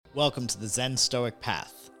Welcome to the Zen Stoic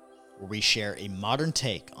Path, where we share a modern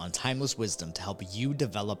take on timeless wisdom to help you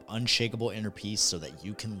develop unshakable inner peace so that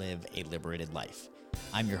you can live a liberated life.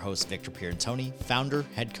 I'm your host, Victor Pierantoni, founder,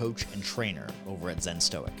 head coach, and trainer over at Zen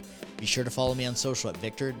Stoic. Be sure to follow me on social at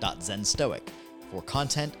victor.zenstoic for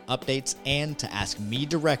content, updates, and to ask me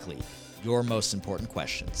directly your most important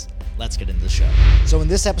questions. Let's get into the show. So in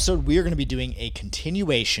this episode, we are going to be doing a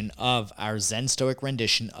continuation of our Zen Stoic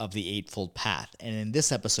rendition of the Eightfold Path. And in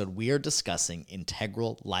this episode, we are discussing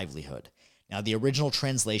integral livelihood. Now, the original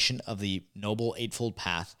translation of the Noble Eightfold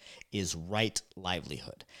Path is right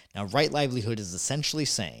livelihood. Now, right livelihood is essentially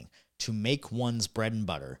saying to make one's bread and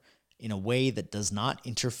butter in a way that does not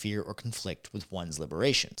interfere or conflict with one's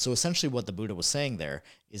liberation. So essentially what the Buddha was saying there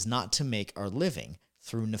is not to make our living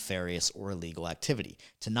through nefarious or illegal activity,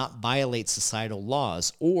 to not violate societal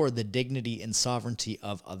laws or the dignity and sovereignty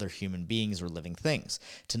of other human beings or living things,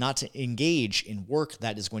 to not to engage in work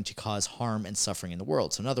that is going to cause harm and suffering in the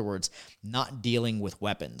world. So in other words, not dealing with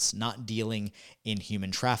weapons, not dealing in human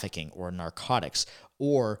trafficking or narcotics,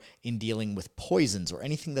 or in dealing with poisons or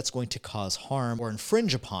anything that's going to cause harm or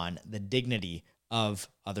infringe upon the dignity of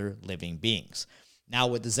other living beings. Now,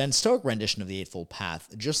 with the Zen Stoic rendition of the Eightfold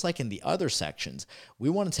Path, just like in the other sections, we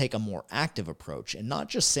want to take a more active approach and not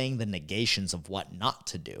just saying the negations of what not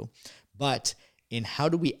to do, but in how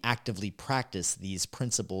do we actively practice these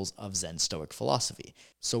principles of Zen Stoic philosophy.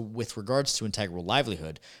 So with regards to integral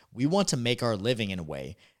livelihood, we want to make our living in a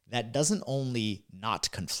way that doesn't only not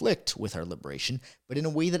conflict with our liberation, but in a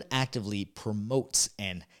way that actively promotes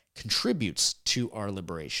and contributes to our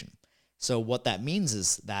liberation. So what that means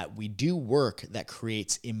is that we do work that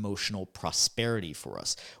creates emotional prosperity for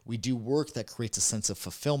us. We do work that creates a sense of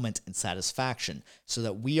fulfillment and satisfaction so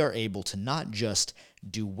that we are able to not just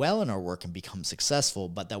do well in our work and become successful,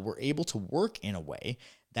 but that we're able to work in a way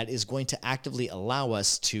that is going to actively allow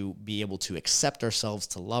us to be able to accept ourselves,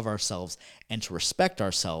 to love ourselves, and to respect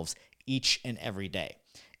ourselves each and every day.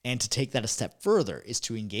 And to take that a step further is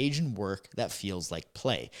to engage in work that feels like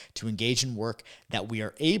play, to engage in work that we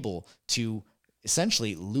are able to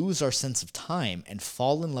essentially lose our sense of time and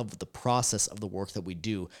fall in love with the process of the work that we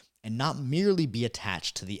do and not merely be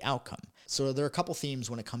attached to the outcome. So there are a couple themes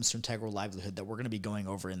when it comes to integral livelihood that we're going to be going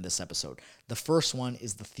over in this episode. The first one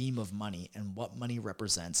is the theme of money and what money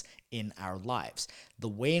represents in our lives. The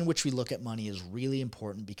way in which we look at money is really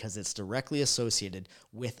important because it's directly associated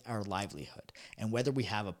with our livelihood. And whether we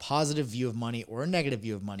have a positive view of money or a negative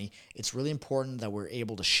view of money, it's really important that we're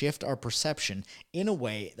able to shift our perception in a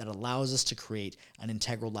way that allows us to create an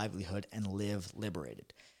integral livelihood and live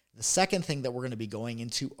liberated. The second thing that we're going to be going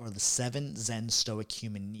into are the 7 Zen Stoic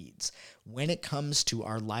Human Needs. When it comes to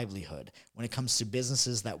our livelihood, when it comes to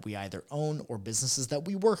businesses that we either own or businesses that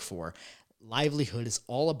we work for, livelihood is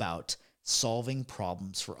all about solving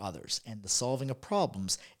problems for others. And the solving of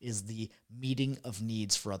problems is the meeting of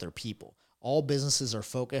needs for other people. All businesses are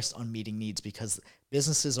focused on meeting needs because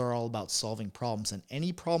businesses are all about solving problems, and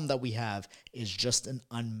any problem that we have is just an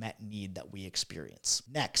unmet need that we experience.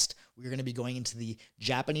 Next, we're going to be going into the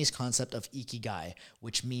Japanese concept of Ikigai,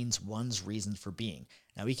 which means one's reason for being.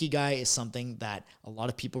 Now, Ikigai is something that a lot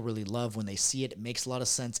of people really love when they see it. It makes a lot of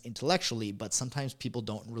sense intellectually, but sometimes people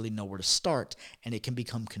don't really know where to start, and it can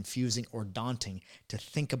become confusing or daunting to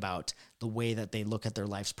think about the way that they look at their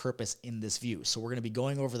life's purpose in this view. So we're going to be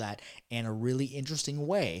going over that in a really interesting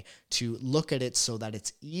way to look at it so that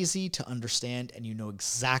it's easy to understand and you know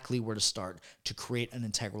exactly where to start to create an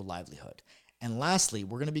integral livelihood. And lastly,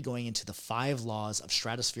 we're going to be going into the 5 Laws of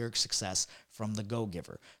Stratospheric Success from The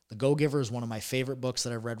Go-Giver. The Go-Giver is one of my favorite books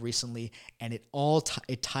that I've read recently, and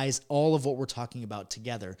it ties all of what we're talking about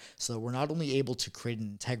together so that we're not only able to create an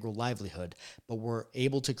integral livelihood, but we're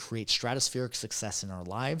able to create stratospheric success in our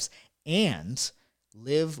lives and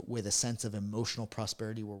live with a sense of emotional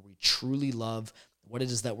prosperity where we truly love what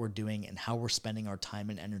it is that we're doing and how we're spending our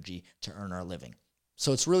time and energy to earn our living.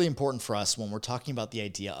 So it's really important for us when we're talking about the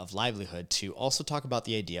idea of livelihood to also talk about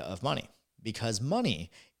the idea of money, because money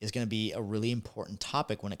is going to be a really important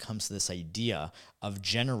topic when it comes to this idea of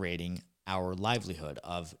generating our livelihood,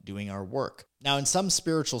 of doing our work. Now, in some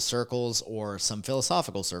spiritual circles or some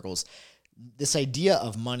philosophical circles, this idea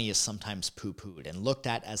of money is sometimes poo-pooed and looked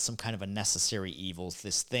at as some kind of a necessary evil,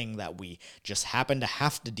 this thing that we just happen to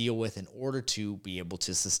have to deal with in order to be able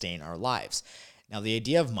to sustain our lives. Now, the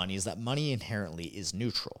idea of money is that money inherently is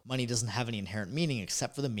neutral. Money doesn't have any inherent meaning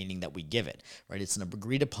except for the meaning that we give it, right? It's an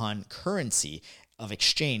agreed upon currency of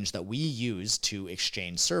exchange that we use to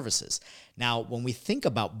exchange services. Now, when we think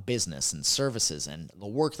about business and services and the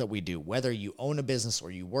work that we do, whether you own a business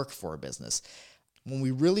or you work for a business, when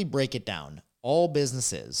we really break it down, all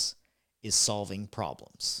business is solving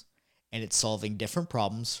problems. And it's solving different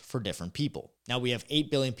problems for different people. Now, we have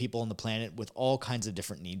 8 billion people on the planet with all kinds of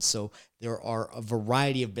different needs. So there are a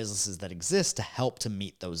variety of businesses that exist to help to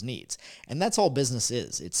meet those needs. And that's all business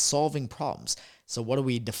is. It's solving problems. So what do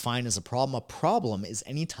we define as a problem? A problem is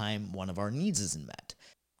anytime one of our needs isn't met.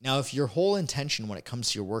 Now, if your whole intention when it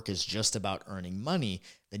comes to your work is just about earning money,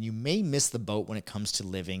 then you may miss the boat when it comes to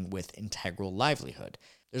living with integral livelihood.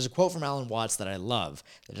 There's a quote from Alan Watts that I love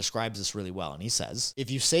that describes this really well. And he says, "If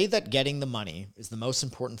you say that getting the money is the most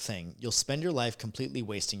important thing, you'll spend your life completely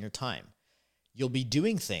wasting your time. You'll be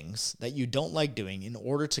doing things that you don't like doing in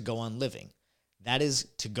order to go on living. That is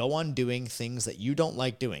to go on doing things that you don't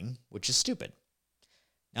like doing, which is stupid."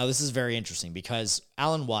 Now, this is very interesting because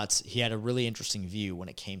Alan Watts, he had a really interesting view when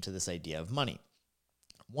it came to this idea of money.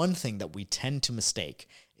 One thing that we tend to mistake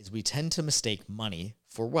is we tend to mistake money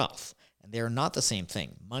for wealth. And they are not the same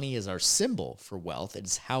thing. Money is our symbol for wealth. It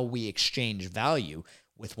is how we exchange value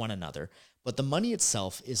with one another. But the money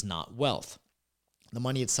itself is not wealth. The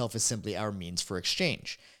money itself is simply our means for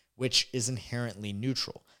exchange, which is inherently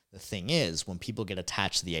neutral. The thing is, when people get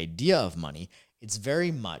attached to the idea of money, it's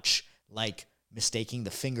very much like mistaking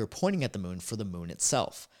the finger pointing at the moon for the moon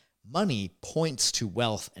itself. Money points to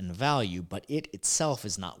wealth and value, but it itself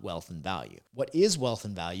is not wealth and value. What is wealth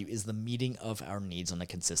and value is the meeting of our needs on a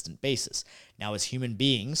consistent basis. Now, as human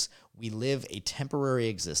beings, we live a temporary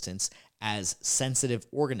existence as sensitive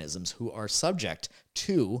organisms who are subject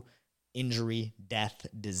to injury, death,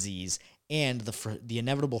 disease, and the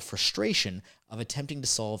inevitable frustration of attempting to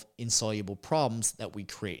solve insoluble problems that we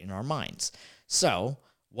create in our minds. So,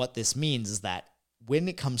 what this means is that when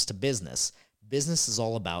it comes to business is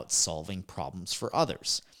all about solving problems for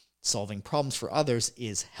others. Solving problems for others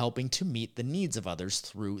is helping to meet the needs of others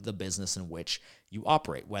through the business in which you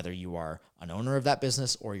operate. Whether you are an owner of that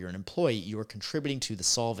business or you're an employee, you are contributing to the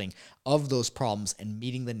solving of those problems and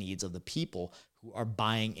meeting the needs of the people who are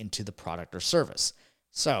buying into the product or service.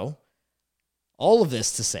 So, all of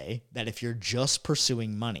this to say that if you're just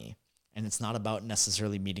pursuing money, and it's not about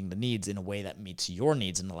necessarily meeting the needs in a way that meets your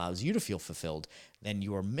needs and allows you to feel fulfilled, then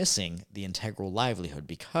you are missing the integral livelihood.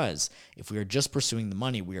 Because if we are just pursuing the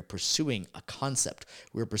money, we are pursuing a concept.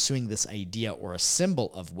 We are pursuing this idea or a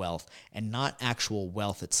symbol of wealth and not actual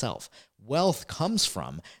wealth itself. Wealth comes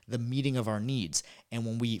from the meeting of our needs. And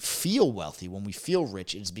when we feel wealthy, when we feel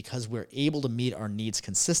rich, it is because we're able to meet our needs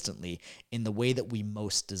consistently in the way that we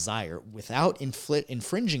most desire without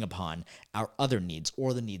infringing upon our other needs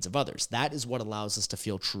or the needs of others. That is what allows us to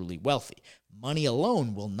feel truly wealthy. Money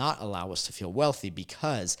alone will not allow us to feel wealthy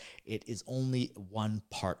because it is only one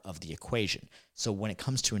part of the equation. So when it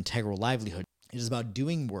comes to integral livelihood, it is about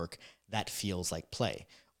doing work that feels like play,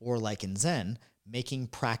 or like in Zen, making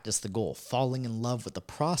practice the goal, falling in love with the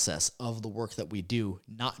process of the work that we do,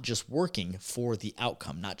 not just working for the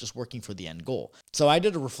outcome, not just working for the end goal. So I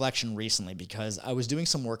did a reflection recently because I was doing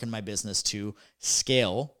some work in my business to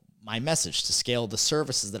scale my message, to scale the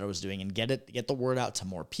services that I was doing and get the word out to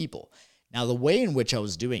more people. Now, the way in which I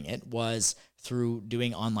was doing it was through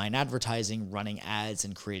doing online advertising, running ads,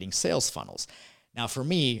 and creating sales funnels. Now, for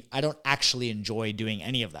me, I don't actually enjoy doing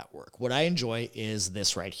any of that work. What I enjoy is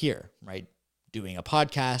this right here, right? Doing a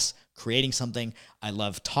podcast, creating something. I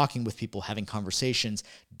love talking with people, having conversations,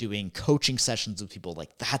 doing coaching sessions with people.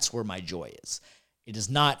 Like, that's where my joy is. It is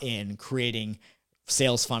not in creating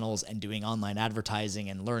sales funnels and doing online advertising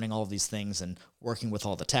and learning all of these things and working with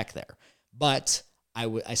all the tech there. But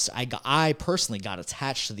I personally got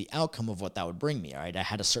attached to the outcome of what that would bring me. All right, I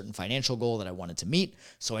had a certain financial goal that I wanted to meet,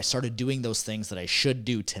 so I started doing those things that I should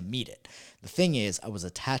do to meet it. The thing is, I was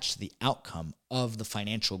attached to the outcome of the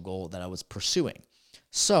financial goal that I was pursuing.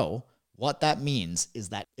 So what that means is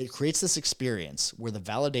that it creates this experience where the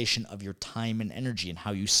validation of your time and energy and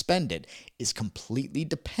how you spend it is completely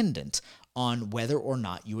dependent on whether or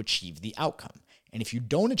not you achieve the outcome. And if you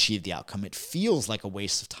don't achieve the outcome, it feels like a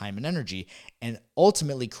waste of time and energy and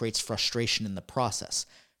ultimately creates frustration in the process.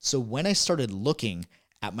 So when I started looking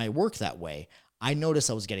at my work that way, I noticed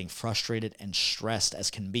I was getting frustrated and stressed as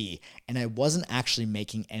can be, and I wasn't actually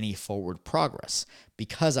making any forward progress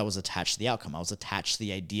because I was attached to the outcome. I was attached to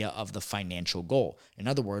the idea of the financial goal. In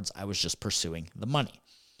other words, I was just pursuing the money.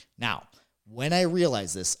 Now, when I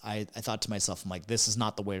realized this, I thought to myself, I'm like, this is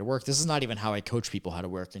not the way to work. This is not even how I coach people how to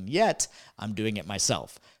work. And yet I'm doing it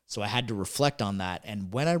myself. So I had to reflect on that.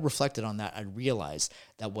 And when I reflected on that, I realized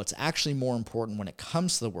that what's actually more important when it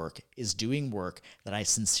comes to the work is doing work that I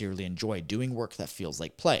sincerely enjoy, doing work that feels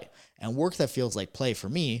like play. And work that feels like play for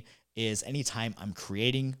me is anytime I'm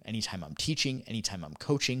creating, anytime I'm teaching, anytime I'm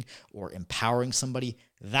coaching or empowering somebody,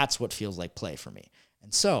 that's what feels like play for me.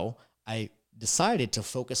 And so I decided to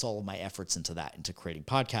focus all of my efforts into that, into creating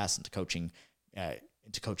podcasts, into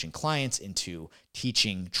coaching clients, into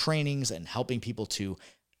teaching trainings and helping people to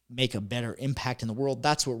make a better impact in the world.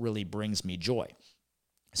 That's what really brings me joy.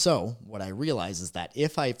 So what I realize is that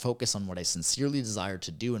if I focus on what I sincerely desire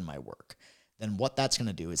to do in my work, then what that's going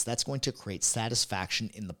to do is that's going to create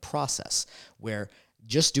satisfaction in the process, where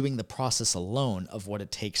just doing the process alone of what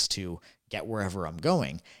it takes to get wherever I'm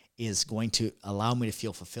going is going to allow me to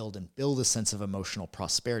feel fulfilled and build a sense of emotional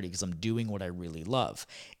prosperity because I'm doing what I really love,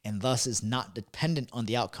 and thus is not dependent on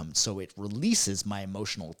the outcome. So it releases my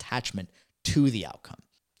emotional attachment to the outcome.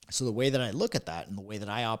 So the way that I look at that and the way that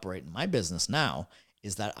I operate in my business now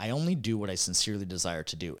is that I only do what I sincerely desire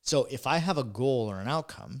to do. So if I have a goal or an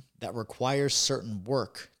outcome that requires certain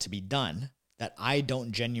work to be done that I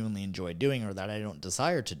don't genuinely enjoy doing or that I don't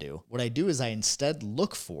desire to do, what I do is I instead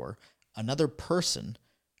look for another person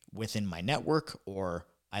within my network, or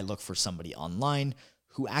I look for somebody online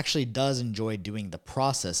who actually does enjoy doing the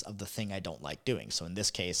process of the thing I don't like doing. So in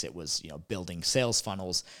this case, it was, building sales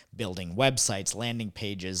funnels, building websites, landing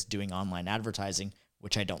pages, doing online advertising,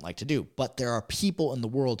 which I don't like to do. But there are people in the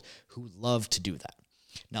world who love to do that.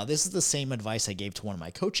 Now, this is the same advice I gave to one of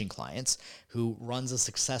my coaching clients who runs a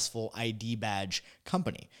successful ID badge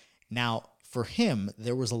company. Now, for him,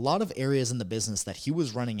 there was a lot of areas in the business that he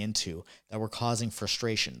was running into that were causing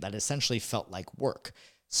frustration, that essentially felt like work.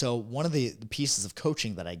 So one of the pieces of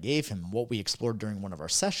coaching that I gave him, what we explored during one of our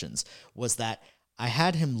sessions, was that I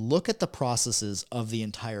had him look at the processes of the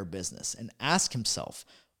entire business and ask himself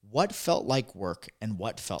what felt like work and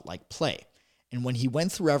what felt like play. And when he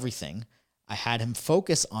went through everything, I had him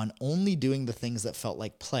focus on only doing the things that felt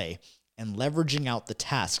like play and leveraging out the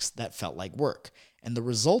tasks that felt like work. And the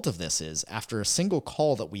result of this is, after a single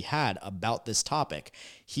call that we had about this topic,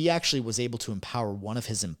 he actually was able to empower one of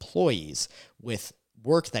his employees with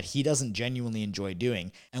work that he doesn't genuinely enjoy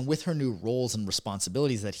doing. And with her new roles and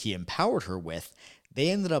responsibilities that he empowered her with,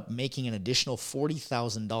 they ended up making an additional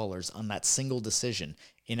 $40,000 on that single decision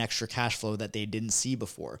in extra cash flow that they didn't see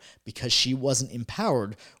before, because she wasn't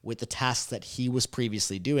empowered with the tasks that he was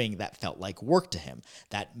previously doing that felt like work to him,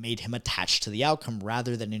 that made him attached to the outcome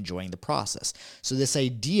rather than enjoying the process. So this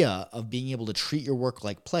idea of being able to treat your work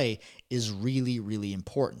like play is really, really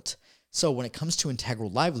important. So when it comes to integral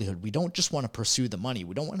livelihood, we don't just want to pursue the money.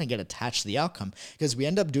 We don't want to get attached to the outcome, because we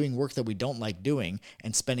end up doing work that we don't like doing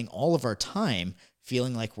and spending all of our time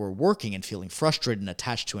feeling like we're working and feeling frustrated and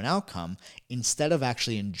attached to an outcome instead of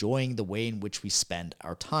actually enjoying the way in which we spend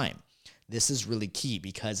our time. This is really key,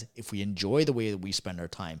 because if we enjoy the way that we spend our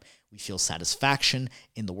time, we feel satisfaction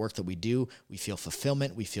in the work that we do, we feel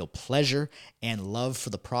fulfillment, we feel pleasure and love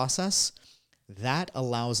for the process. That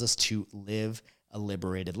allows us to live a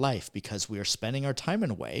liberated life, because we are spending our time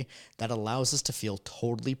in a way that allows us to feel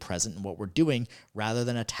totally present in what we're doing rather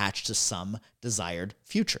than attached to some desired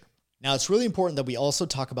future. Now, it's really important that we also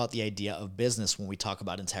talk about the idea of business when we talk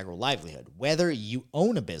about integral livelihood. Whether you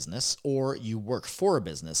own a business or you work for a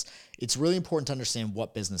business, it's really important to understand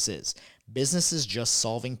what business is. Business is just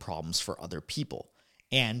solving problems for other people.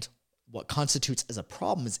 And what constitutes as a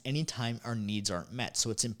problem is anytime our needs aren't met. So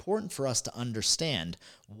it's important for us to understand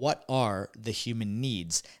what are the human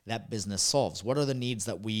needs that business solves. What are the needs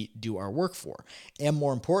that we do our work for? And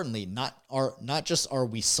more importantly, not just are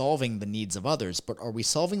we solving the needs of others, but are we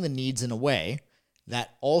solving the needs in a way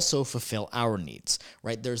that also fulfill our needs,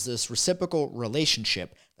 right? There's this reciprocal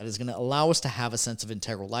relationship that is going to allow us to have a sense of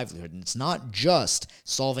integral livelihood. And it's not just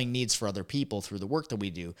solving needs for other people through the work that we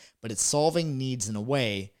do, but it's solving needs in a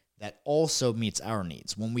way that also meets our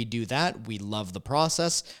needs. When we do that, we love the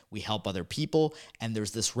process, we help other people, and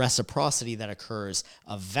there's this reciprocity that occurs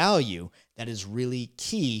of value that is really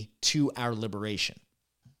key to our liberation.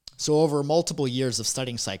 So over multiple years of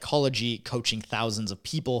studying psychology, coaching thousands of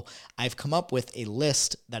people, I've come up with a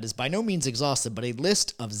list that is by no means exhaustive, but a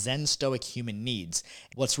list of Zen Stoic human needs.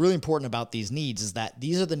 What's really important about these needs is that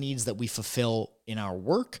these are the needs that we fulfill in our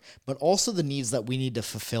work, but also the needs that we need to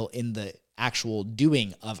fulfill in the actual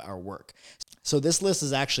doing of our work. So this list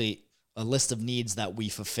is actually a list of needs that we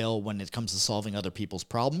fulfill when it comes to solving other people's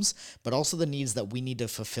problems, but also the needs that we need to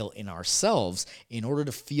fulfill in ourselves in order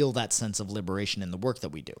to feel that sense of liberation in the work that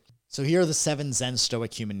we do. So here are the 7 Zen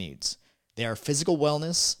Stoic human needs. They are physical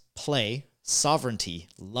wellness, play, sovereignty,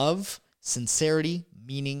 love, sincerity,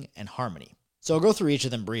 meaning, and harmony. So I'll go through each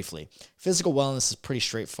of them briefly. Physical wellness is pretty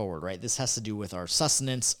straightforward, right? This has to do with our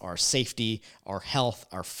sustenance, our safety, our health,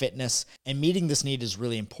 our fitness, and meeting this need is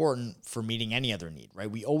really important for meeting any other need,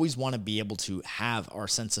 right? We always want to be able to have our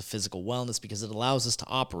sense of physical wellness because it allows us to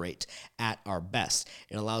operate at our best.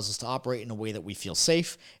 It allows us to operate in a way that we feel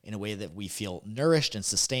safe, in a way that we feel nourished and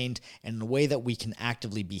sustained, and in a way that we can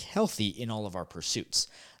actively be healthy in all of our pursuits.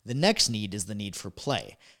 The next need is the need for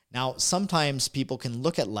play. Now, sometimes people can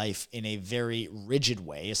look at life in a very rigid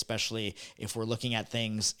way, especially if we're looking at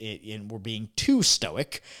things and we're being too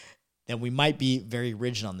stoic, then we might be very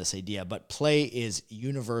rigid on this idea. But play is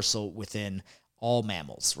universal within all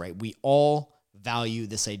mammals, right? We all value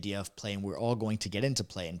this idea of play, and we're all going to get into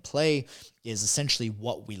play. And play is essentially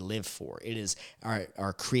what we live for. It is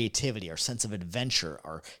our creativity, our sense of adventure,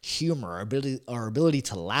 our humor, our ability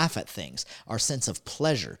to laugh at things, our sense of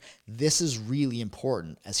pleasure. This is really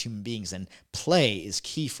important as human beings, and play is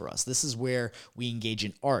key for us. This is where we engage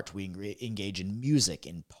in art, we engage in music,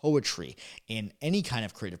 in poetry, in any kind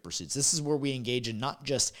of creative pursuits. This is where we engage in not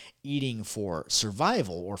just eating for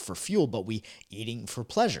survival or for fuel, but we eating for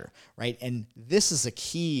pleasure, right? And this is a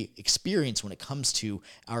key experience when it comes to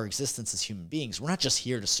our existence as human beings. We're not just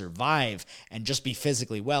here to survive and just be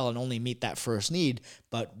physically well and only meet that first need,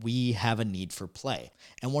 but we have a need for play.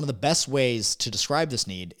 And one of the best ways to describe this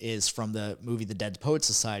need is from the movie The Dead Poets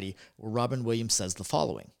Society, where Robin Williams says the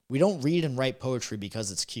following: "We don't read and write poetry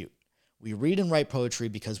because it's cute. We read and write poetry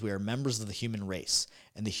because we are members of the human race,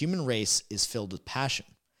 and the human race is filled with passion.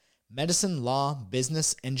 Medicine, law,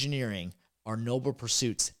 business, engineering are noble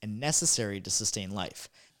pursuits and necessary to sustain life.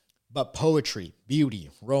 But poetry, beauty,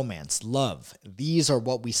 romance, love, these are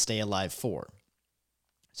what we stay alive for."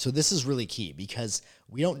 So this is really key because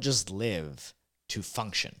we don't just live to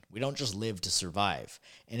function. We don't just live to survive.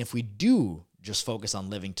 And if we do just focus on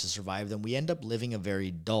living to survive, then we end up living a very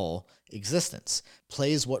dull existence.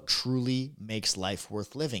 Play is what truly makes life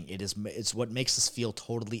worth living. It's what makes us feel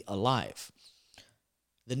totally alive.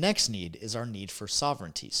 The next need is our need for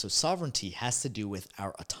sovereignty. So sovereignty has to do with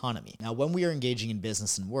our autonomy. Now, when we are engaging in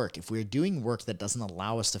business and work, if we're doing work that doesn't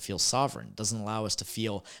allow us to feel sovereign, doesn't allow us to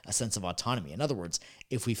feel a sense of autonomy, in other words,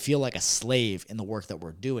 if we feel like a slave in the work that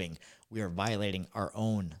we're doing, we are violating our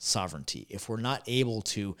own sovereignty. If we're not able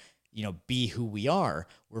to be who we are,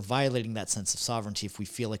 we're violating that sense of sovereignty if we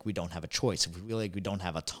feel like we don't have a choice, if we feel like we don't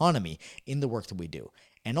have autonomy in the work that we do.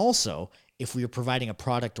 And also, if we are providing a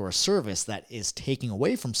product or a service that is taking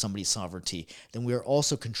away from somebody's sovereignty, then we are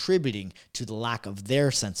also contributing to the lack of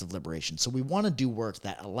their sense of liberation. So we want to do work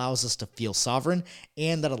that allows us to feel sovereign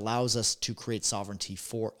and that allows us to create sovereignty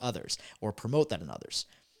for others or promote that in others.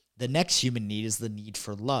 The next human need is the need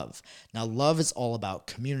for love. Now, love is all about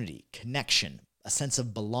community, connection, a sense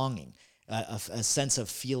of belonging, a sense of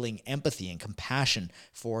feeling empathy and compassion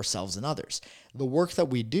for ourselves and others. The work that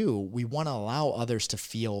we do, we want to allow others to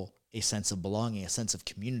feel a sense of belonging, a sense of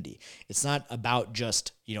community. It's not about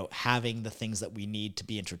just, having the things that we need to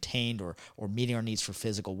be entertained or meeting our needs for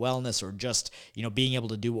physical wellness or just, being able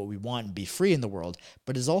to do what we want and be free in the world,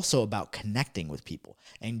 but it's also about connecting with people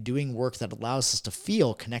and doing work that allows us to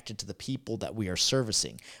feel connected to the people that we are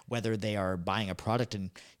servicing, whether they are buying a product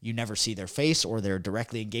and you never see their face or they're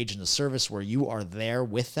directly engaged in a service where you are there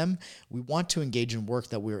with them. We want to engage in work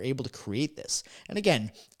that we're able to create this. And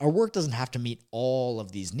again, our work doesn't have to meet all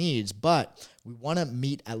of these needs, but we want to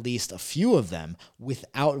meet at least a few of them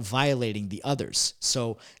without violating the others.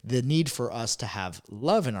 So the need for us to have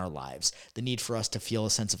love in our lives, the need for us to feel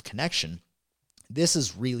a sense of connection, this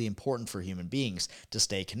is really important for human beings to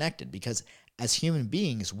stay connected because as human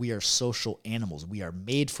beings, we are social animals. We are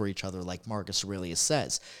made for each other, like Marcus Aurelius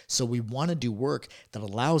says. So we want to do work that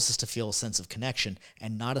allows us to feel a sense of connection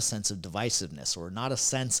and not a sense of divisiveness or not a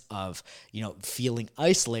sense of, feeling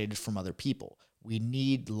isolated from other people. We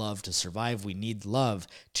need love to survive. We need love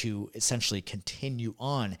to essentially continue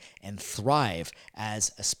on and thrive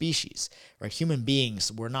as a species. Right? Human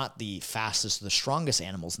beings, we're not the fastest or the strongest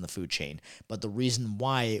animals in the food chain, but the reason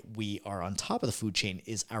why we are on top of the food chain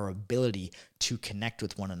is our ability to connect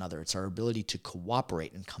with one another. It's our ability to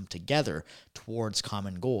cooperate and come together towards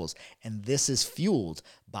common goals. And this is fueled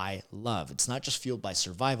by love. It's not just fueled by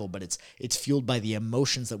survival, but it's fueled by the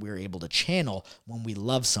emotions that we're able to channel when we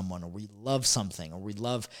love someone or we love something or we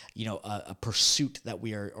love, a pursuit that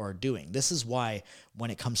we are doing. This is why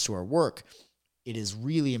when it comes to our work, it is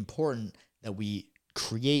really important that we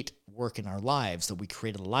create work in our lives, that we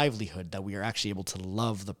create a livelihood, that we are actually able to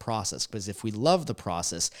love the process. Because if we love the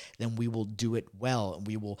process, then we will do it well, and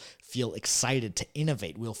we will feel excited to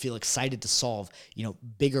innovate. We'll feel excited to solve,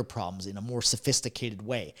 bigger problems in a more sophisticated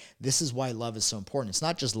way. This is why love is so important. It's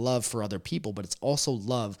not just love for other people, but it's also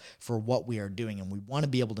love for what we are doing. And we want to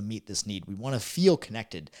be able to meet this need. We want to feel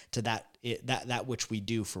connected to that which we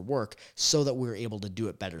do for work, so that we're able to do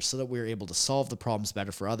it better, so that we're able to solve the problems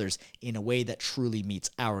better for others in a way that truly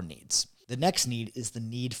meets our needs. The next need is the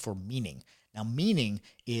need for meaning. Now, meaning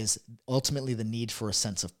is ultimately the need for a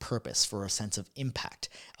sense of purpose, for a sense of impact,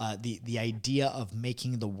 the idea of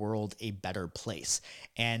making the world a better place.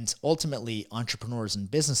 And ultimately, entrepreneurs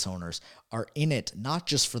and business owners are in it not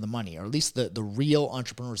just for the money, or at least the real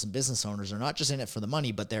entrepreneurs and business owners are not just in it for the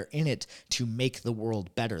money, but they're in it to make the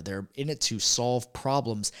world better. They're in it to solve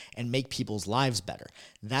problems and make people's lives better.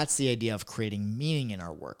 That's the idea of creating meaning in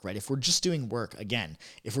our work, right? If we're just doing work,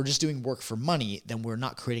 if we're just doing work for money, then we're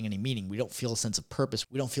not creating any meaning. We don't feel a sense of purpose.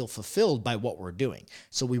 We don't feel fulfilled by what we're doing.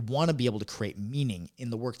 So we want to be able to create meaning in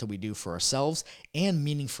the work that we do for ourselves and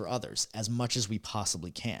meaning for others as much as we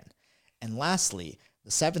possibly can. And lastly,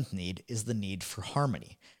 the seventh need is the need for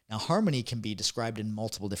harmony. Now, harmony can be described in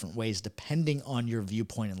multiple different ways depending on your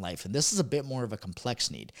viewpoint in life. And this is a bit more of a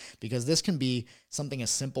complex need, because this can be something as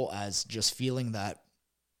simple as just feeling that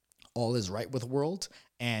all is right with the world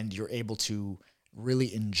and you're able to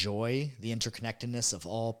really enjoy the interconnectedness of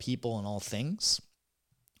all people and all things,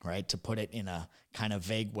 right? To put it in a kind of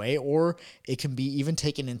vague way. Or it can be even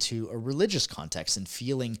taken into a religious context and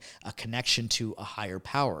feeling a connection to a higher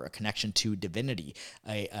power, a connection to divinity,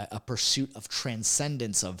 a pursuit of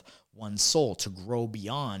transcendence of one's soul to grow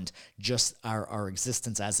beyond just our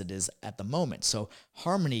existence as it is at the moment. So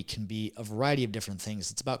harmony can be a variety of different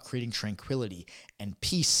things. It's about creating tranquility and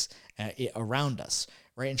peace around us,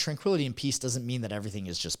 right? And tranquility and peace doesn't mean that everything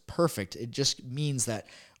is just perfect. It just means that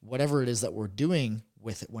whatever it is that we're doing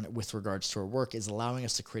with regards to our work is allowing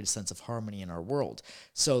us to create a sense of harmony in our world.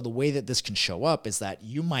 So the way that this can show up is that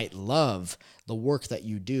you might love the work that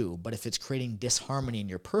you do, but if it's creating disharmony in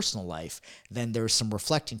your personal life, then there's some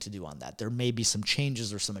reflecting to do on that. There may be some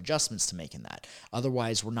changes or some adjustments to make in that.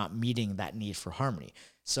 Otherwise, we're not meeting that need for harmony.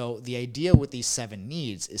 So the idea with these 7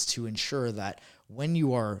 needs is to ensure that when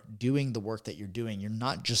you are doing the work that you're doing, you're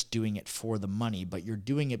not just doing it for the money, but you're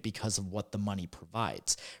doing it because of what the money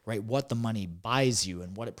provides, right? What the money buys you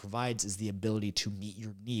and what it provides is the ability to meet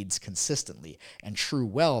your needs consistently. And true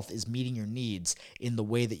wealth is meeting your needs in the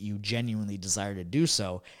way that you genuinely desire to do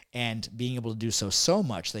so, and being able to do so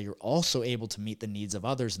much that you're also able to meet the needs of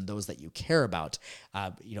others and those that you care about,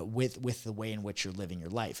 with the way in which you're living your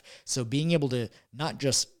life. So being able to not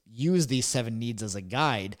just use these 7 needs as a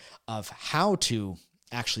guide of how to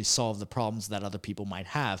actually solve the problems that other people might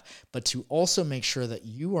have, but to also make sure that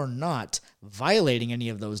you are not violating any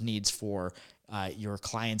of those needs for your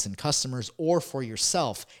clients and customers or for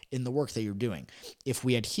yourself in the work that you're doing. If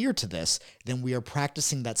we adhere to this, then we are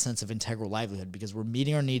practicing that sense of integral livelihood, because we're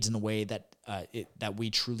meeting our needs in the way that that we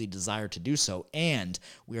truly desire to do so, and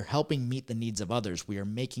we are helping meet the needs of others. We are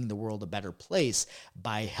making the world a better place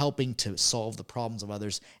by helping to solve the problems of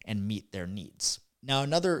others and meet their needs. Now,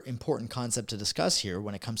 another important concept to discuss here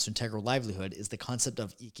when it comes to integral livelihood is the concept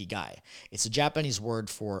of Ikigai. It's a Japanese word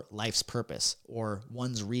for life's purpose, or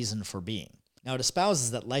one's reason for being. Now, it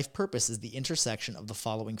espouses that life purpose is the intersection of the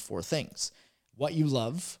following 4 things: what you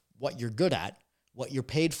love, what you're good at, what you're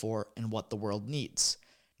paid for, and what the world needs.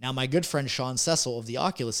 Now, my good friend Sean Cecil of the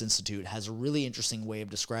Oculus Institute has a really interesting way of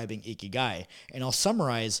describing Ikigai, and I'll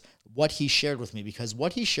summarize what he shared with me, because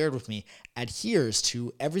what he shared with me adheres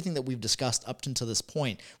to everything that we've discussed up until this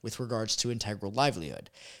point with regards to integral livelihood,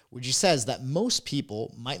 which he says that most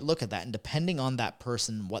people might look at that, and depending on that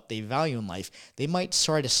person, what they value in life, they might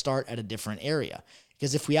try to start at a different area.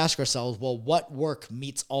 Because if we ask ourselves, well, what work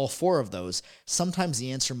meets all 4 of those, sometimes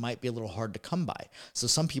the answer might be a little hard to come by. So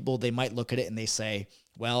some people, they might look at it and they say,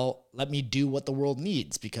 well, let me do what the world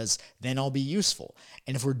needs, because then I'll be useful.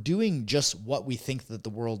 And if we're doing just what we think that the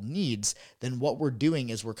world needs, then what we're doing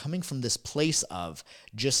is we're coming from this place of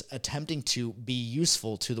just attempting to be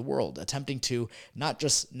useful to the world, attempting to not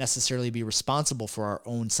just necessarily be responsible for our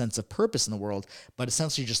own sense of purpose in the world, but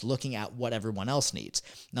essentially just looking at what everyone else needs.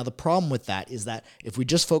 Now, the problem with that is that if we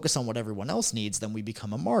just focus on what everyone else needs, then we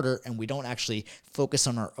become a martyr and we don't actually focus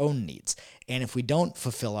on our own needs. And if we don't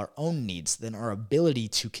fulfill our own needs, then our ability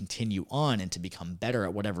to continue on and to become better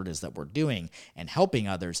at whatever it is that we're doing and helping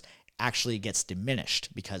others actually gets diminished,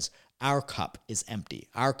 because our cup is empty.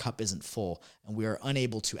 Our cup isn't full, and we are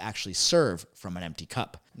unable to actually serve from an empty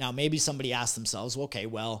cup. Now, maybe somebody asks themselves, okay,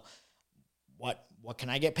 well, what can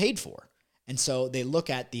I get paid for? And so they look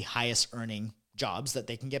at the highest earning jobs that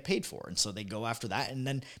they can get paid for. And so they go after that. And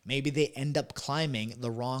then maybe they end up climbing the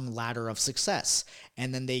wrong ladder of success.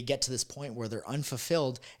 And then they get to this point where they're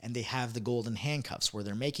unfulfilled and they have the golden handcuffs where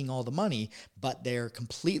they're making all the money, but they're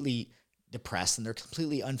completely depressed and they're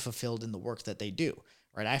completely unfulfilled in the work that they do.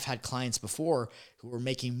 Right? I've had clients before who were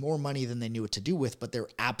making more money than they knew what to do with, but they're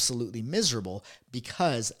absolutely miserable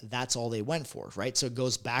because that's all they went for, right? So it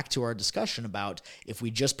goes back to our discussion about if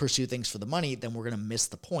we just pursue things for the money, then we're going to miss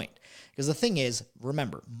the point. Because the thing is,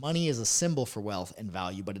 remember, money is a symbol for wealth and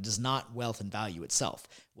value, but it is not wealth and value itself.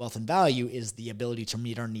 Wealth and value is the ability to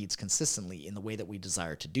meet our needs consistently in the way that we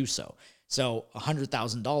desire to do so. So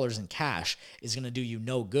 $100,000 in cash is going to do you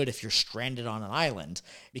no good if you're stranded on an island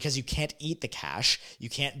because you can't eat the cash, you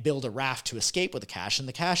can't build a raft to escape with the cash, and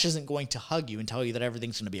the cash isn't going to hug you and tell you that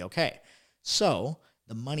everything's going to be okay. So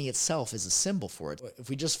the money itself is a symbol for it. If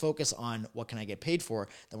we just focus on what can I get paid for,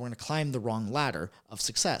 then we're going to climb the wrong ladder of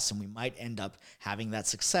success, and we might end up having that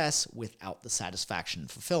success without the satisfaction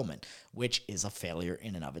and fulfillment, which is a failure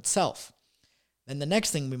in and of itself. Then the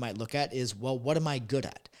next thing we might look at is, well, what am I good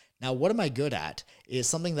at? Now, what am I good at is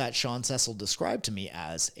something that Sean Cecil described to me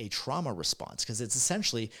as a trauma response, because it's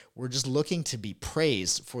essentially we're just looking to be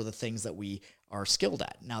praised for the things that we are skilled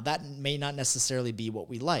at. Now, that may not necessarily be what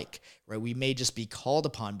we like, right? We may just be called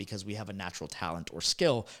upon because we have a natural talent or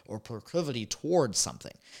skill or proclivity towards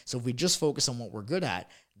something. So if we just focus on what we're good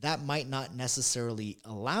at, that might not necessarily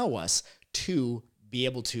allow us to be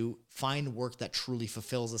able to find work that truly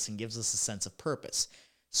fulfills us and gives us a sense of purpose.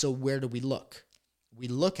 So where do we look? We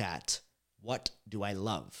look at, what do I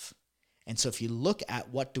love? And so if you look at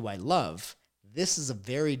what do I love, this is a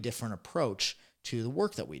very different approach to the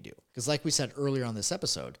work that we do. Because like we said earlier on this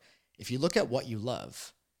episode, if you look at what you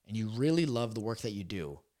love and you really love the work that you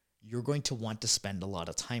do, you're going to want to spend a lot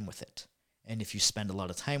of time with it. And if you spend a lot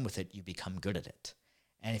of time with it, you become good at it.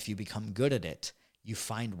 And if you become good at it, you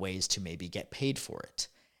find ways to maybe get paid for it.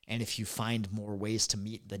 And if you find more ways to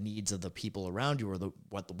meet the needs of the people around you or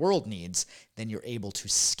what the world needs, then you're able to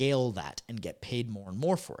scale that and get paid more and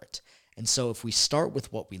more for it. And so if we start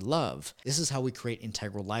with what we love, this is how we create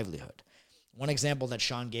integral livelihood. One example that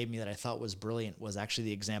Sean gave me that I thought was brilliant was actually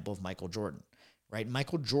the example of Michael Jordan, right?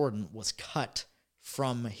 Michael Jordan was cut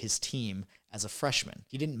from his team as a freshman.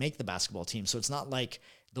 He didn't make the basketball team. So it's not like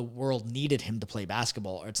the world needed him to play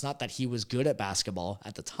basketball, or it's not that he was good at basketball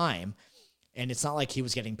at the time. And it's not like he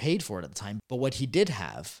was getting paid for it at the time. But what he did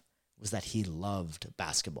have was that he loved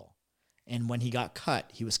basketball. And when he got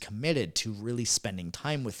cut, he was committed to really spending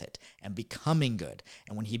time with it and becoming good.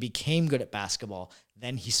 And when he became good at basketball,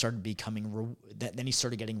 then he started getting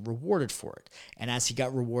rewarded for it. And as he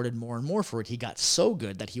got rewarded more and more for it, he got so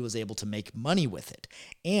good that he was able to make money with it.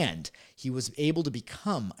 And he was able to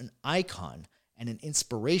become an icon and an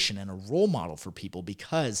inspiration and a role model for people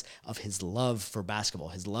because of his love for basketball,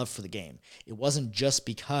 his love for the game. It wasn't just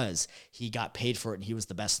because he got paid for it and he was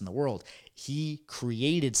the best in the world. He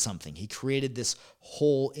created something. He created this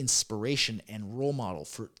whole inspiration and role model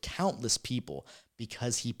for countless people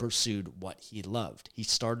because he pursued what he loved. He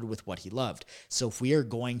started with what he loved. So if we are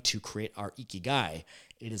going to create our Ikigai,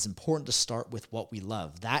 it is important to start with what we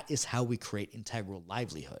love. That is how we create integral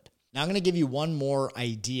livelihood. Now I'm going to give you one more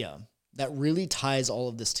idea that really ties all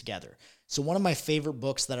of this together. So one of my favorite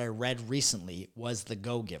books that I read recently was The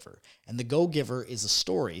Go-Giver. And The Go-Giver is a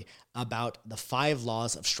story about the 5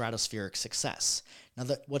 laws of stratospheric success. Now,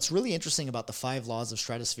 what's really interesting about the 5 laws of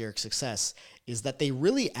stratospheric success is that they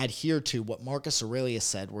really adhere to what Marcus Aurelius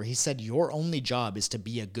said, where he said, your only job is to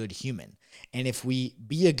be a good human. And if we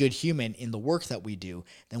be a good human in the work that we do,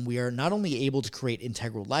 then we are not only able to create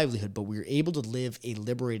integral livelihood, but we are able to live a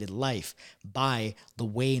liberated life by the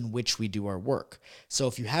way in which we do our work. So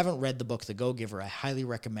if you haven't read the book, The Go-Giver, I highly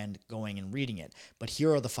recommend going and reading it. But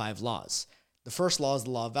here are the 5 laws. The first law is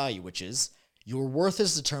the law of value, which is your worth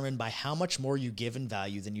is determined by how much more you give in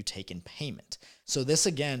value than you take in payment. So this,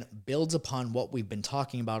 again, builds upon what we've been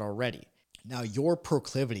talking about already. Now, your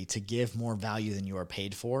proclivity to give more value than you are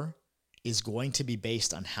paid for is going to be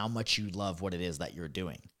based on how much you love what it is that you're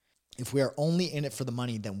doing. If we are only in it for the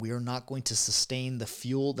money, then we are not going to sustain the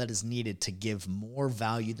fuel that is needed to give more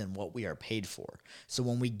value than what we are paid for. So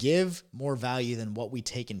when we give more value than what we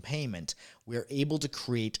take in payment, we are able to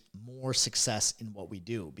create more success in what we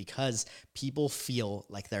do because people feel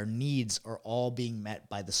like their needs are all being met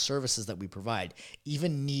by the services that we provide,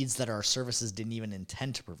 even needs that our services didn't even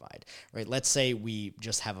intend to provide, right? Let's say we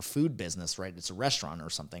just have a food business, right? It's a restaurant or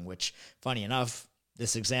something, which, funny enough,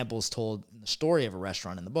 this example is told in the story of a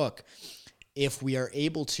restaurant in the book. If we are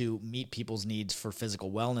able to meet people's needs for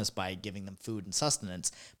physical wellness by giving them food and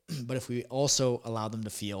sustenance, but if we also allow them to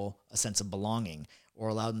feel a sense of belonging or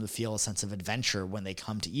allow them to feel a sense of adventure when they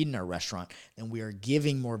come to eat in our restaurant, then we are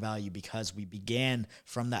giving more value because we began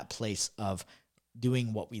from that place of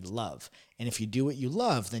doing what we love. And if you do what you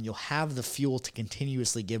love, then you'll have the fuel to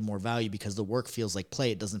continuously give more value because the work feels like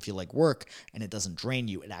play. It doesn't feel like work and it doesn't drain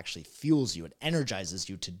you. It actually fuels you. It energizes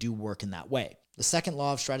you to do work in that way. The second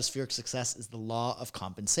law of stratospheric success is the law of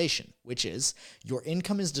compensation, which is your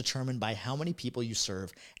income is determined by how many people you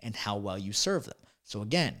serve and how well you serve them. So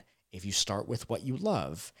again, if you start with what you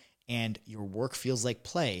love and your work feels like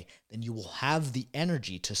play, then you will have the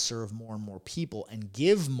energy to serve more and more people and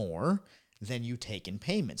give more than you take in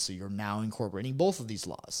payment. So you're now incorporating both of these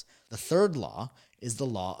laws. The third law is the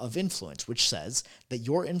law of influence, which says that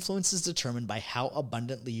your influence is determined by how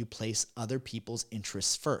abundantly you place other people's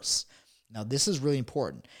interests first. Now, this is really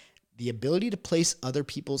important. The ability to place other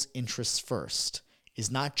people's interests first is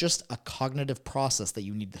not just a cognitive process that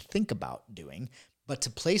you need to think about doing, but to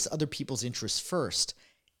place other people's interests first,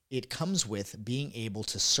 it comes with being able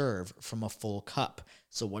to serve from a full cup.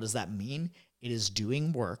 So what does that mean? It is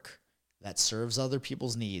doing work that serves other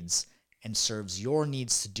people's needs and serves your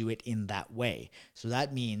needs to do it in that way. So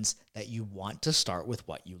that means that you want to start with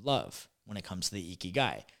what you love when it comes to the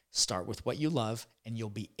Ikigai. Start with what you love and you'll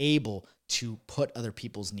be able to put other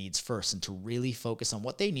people's needs first and to really focus on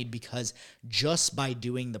what they need, because just by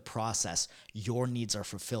doing the process, your needs are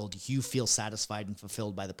fulfilled. You feel satisfied and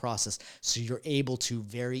fulfilled by the process. So you're able to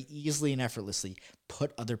very easily and effortlessly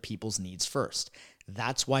put other people's needs first.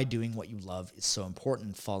 That's why doing what you love is so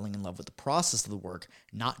important, falling in love with the process of the work,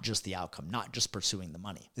 not just the outcome, not just pursuing the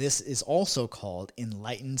money. This is also called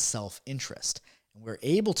enlightened self-interest. And we're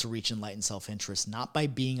able to reach enlightened self-interest not by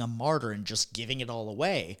being a martyr and just giving it all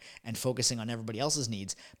away and focusing on everybody else's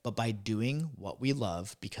needs, but by doing what we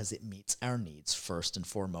love because it meets our needs first and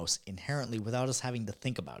foremost inherently without us having to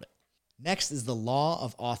think about it. Next is the law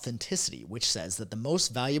of authenticity, which says that the most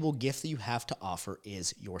valuable gift that you have to offer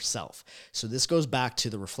is yourself. So this goes back to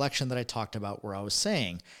the reflection that I talked about where I was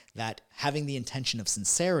saying that having the intention of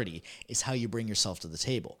sincerity is how you bring yourself to the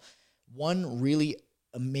table. One really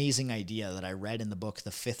amazing idea that I read in the book,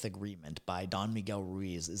 The Fifth Agreement by Don Miguel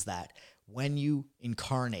Ruiz, is that when you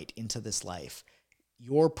incarnate into this life,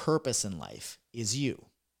 your purpose in life is you.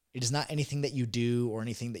 It is not anything that you do or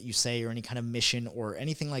anything that you say or any kind of mission or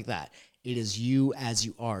anything like that. It is you as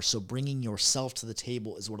you are. So bringing yourself to the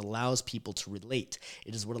table is what allows people to relate.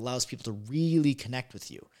 It is what allows people to really connect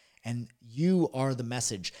with you. And you are the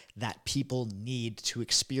message that people need to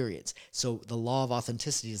experience. So the law of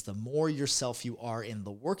authenticity is the more yourself you are in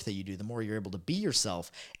the work that you do, the more you're able to be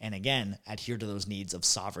yourself. And again, adhere to those needs of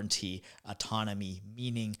sovereignty, autonomy,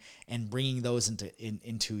 meaning, and bringing those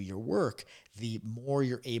into your work, the more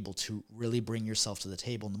you're able to really bring yourself to the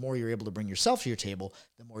table. And the more you're able to bring yourself to your table,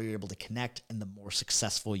 the more you're able to connect and the more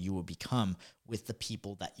successful you will become with the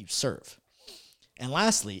people that you serve. And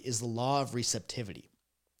lastly is the law of receptivity,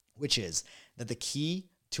 which is that the key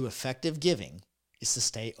to effective giving is to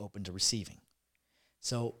stay open to receiving.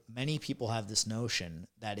 So many people have this notion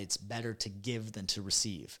that it's better to give than to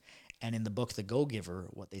receive. And in the book, The Go-Giver,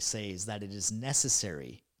 what they say is that it is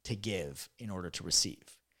necessary to give in order to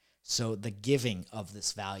receive. So the giving of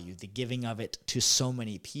this value, the giving of it to so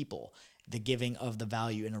many people, the giving of the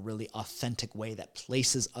value in a really authentic way that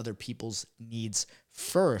places other people's needs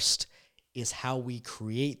first is how we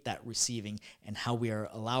create that receiving and how we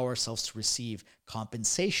allow ourselves to receive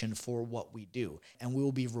compensation for what we do. And we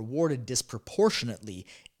will be rewarded disproportionately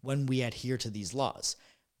when we adhere to these laws.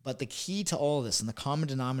 But the key to all of this and the common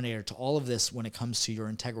denominator to all of this when it comes to your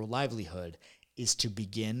integral livelihood is to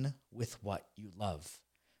begin with what you love.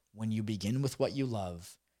 When you begin with what you love,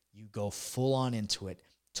 you go full on into it,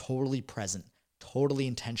 totally present, totally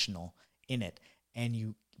intentional in it, and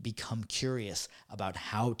you become curious about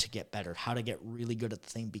how to get better, how to get really good at the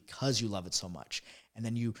thing because you love it so much. And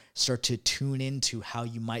then you start to tune into how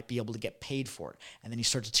you might be able to get paid for it. And then you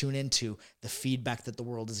start to tune into the feedback that the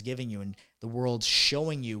world is giving you and the world's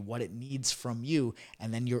showing you what it needs from you.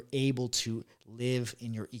 And then you're able to live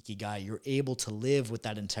in your Ikigai. You're able to live with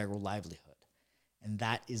that integral livelihood. And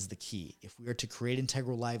that is the key. If we are to create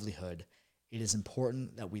integral livelihood, it is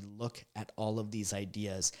important that we look at all of these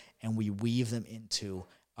ideas and we weave them into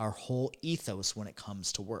our whole ethos when it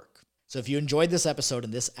comes to work. So if you enjoyed this episode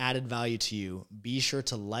and this added value to you, be sure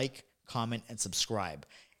to like, comment, and subscribe.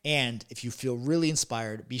 And if you feel really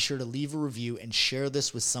inspired, be sure to leave a review and share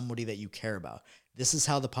this with somebody that you care about, This is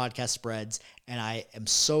how the podcast spreads, and I am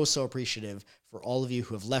so appreciative for all of you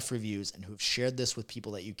who have left reviews and who have shared this with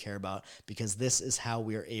people that you care about, because this is how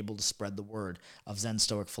we are able to spread the word of Zen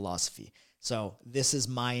Stoic philosophy. So this is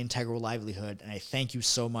my integral livelihood, and I thank you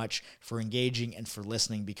so much for engaging and for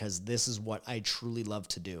listening, because this is what I truly love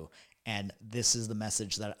to do, and this is the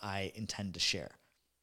message that I intend to share.